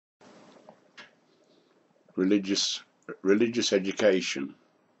Religious religious education.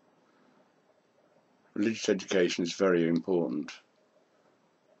 Religious education is very important.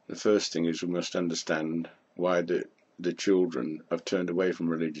 The first thing is we must understand why the children have turned away from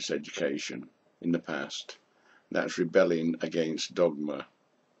religious education in the past. That's rebelling against dogma.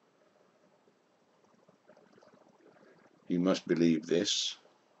 You must believe this.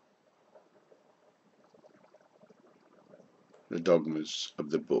 The dogmas of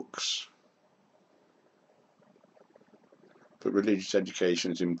the books. But religious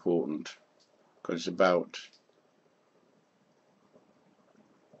education is important because it's about,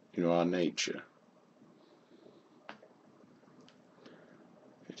 our nature.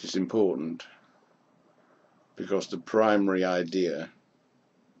 It is important because the primary idea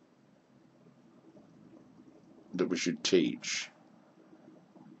that we should teach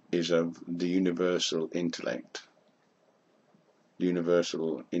is of the universal intellect, the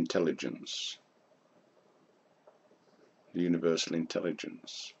universal intelligence, the universal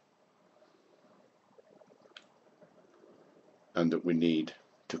intelligence, and that we need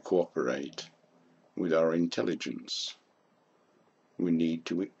to cooperate with our intelligence. We need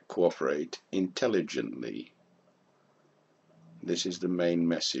to cooperate intelligently. This is the main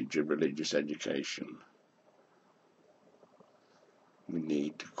message of religious education. We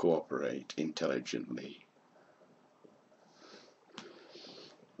need to cooperate intelligently.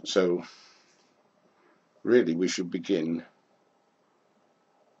 So, really, we should begin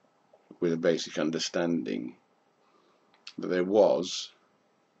with a basic understanding that there was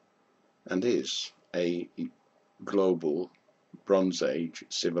and is a global Bronze Age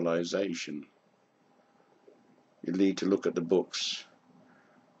civilization. You need to look at the books.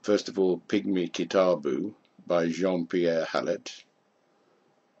 First of all, Pygmy Kitabu by Jean-Pierre Hallett,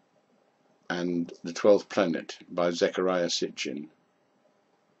 and The 12th Planet by Zecharia Sitchin.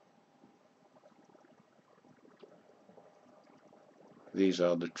 These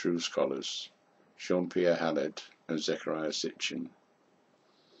are the true scholars, Jean-Pierre Hallett and Zecharia Sitchin,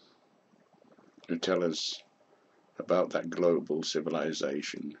 who tell us about that global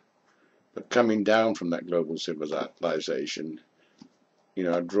civilization. But coming down from that global civilization,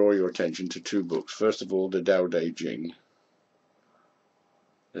 I draw your attention to two books. First of all, the Tao Te Ching.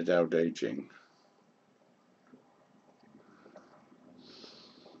 The Tao Te Ching.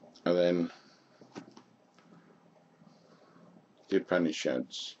 And then the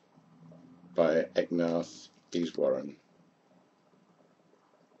Upanishads by Eknath Easwaran.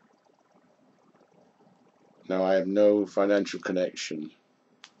 Now, I have no financial connection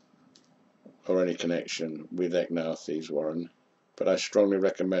or any connection with Eknath Easwaran, but I strongly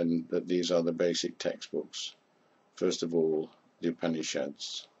recommend that these are the basic textbooks. First of all, the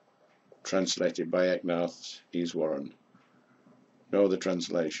Upanishads, translated by Eknath Easwaran. No other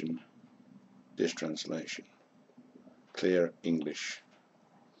translation, this translation. Clear English.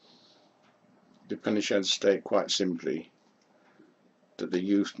 The Upanishads state quite simply that the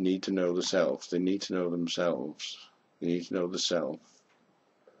youth need to know the self, they need to know themselves, they need to know the self,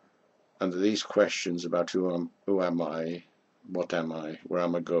 and that these questions about who am I, what am I, where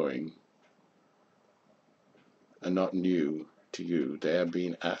am I going, are not new to you. They have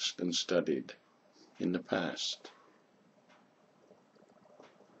been asked and studied in the past.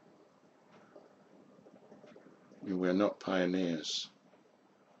 We are not pioneers.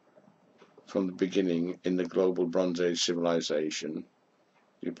 From the beginning, in the global Bronze Age civilization,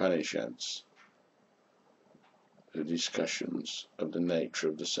 the Upanishads, the discussions of the nature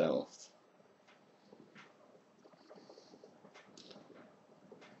of the self.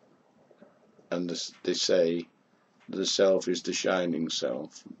 And they say that the self is the shining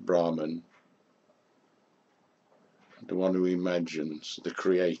self, Brahman, the one who imagines, the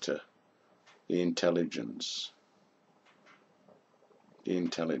creator, the intelligence. The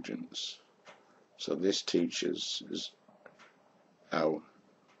intelligence. So this teaches us how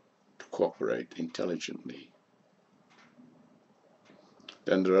to cooperate intelligently.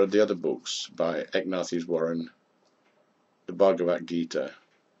 Then there are the other books by Eknath Easwaran. The Bhagavad Gita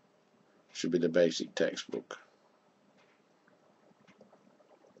should be the basic textbook.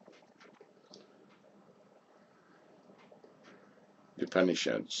 The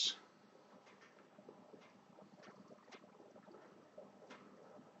Upanishads.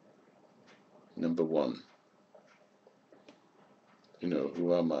 Number one.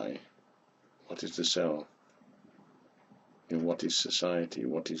 Who am I? What is the self? What is society?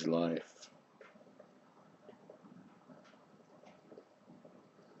 What is life?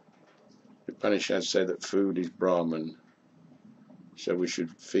 The Upanishads say that food is Brahman, so we should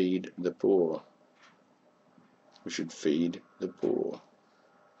feed the poor. We should feed the poor.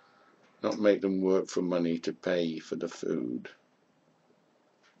 not make them work for money to pay for the food.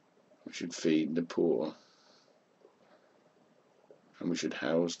 We should feed the poor, and we should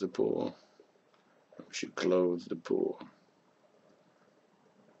house the poor, and we should clothe the poor.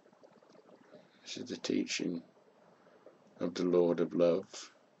 This is the teaching of the Lord of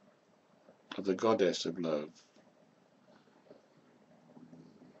love, of the Goddess of love.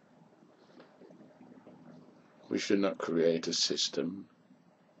 We should not create a system,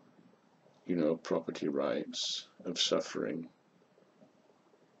 property rights, of suffering,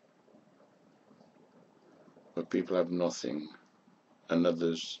 where people have nothing and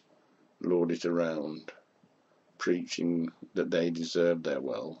others lord it around, preaching that they deserve their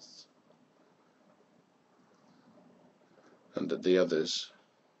wealth and that the others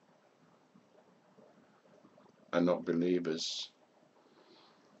are not believers.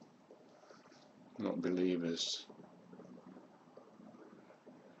 Not believers.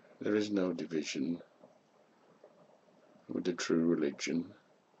 There is no division with the true religion.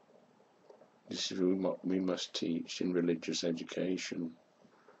 This is what we must teach in religious education.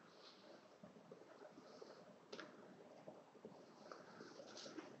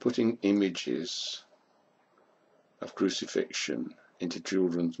 Putting images of crucifixion into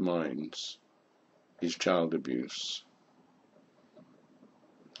children's minds is child abuse.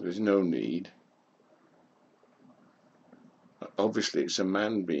 There is no need. Obviously it's a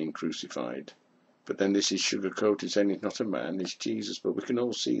man being crucified, but then this is sugar-coated, saying it's not a man, it's Jesus, but we can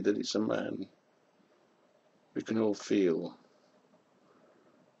all see that it's a man. We can all feel.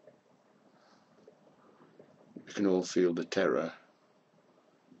 We can all feel the terror.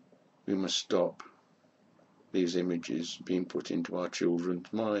 We must stop these images being put into our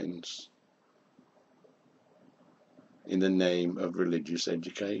children's minds in the name of religious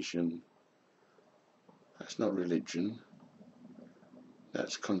education. That's not religion.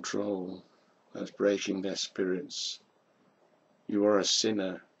 That's control. That's breaking their spirits. You are a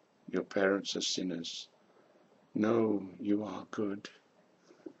sinner. Your parents are sinners. No, you are good.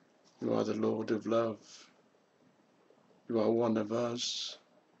 You are the Lord of love. You are one of us.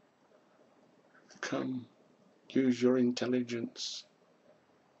 Come, use your intelligence.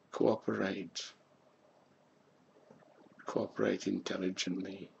 Cooperate. Cooperate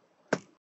intelligently.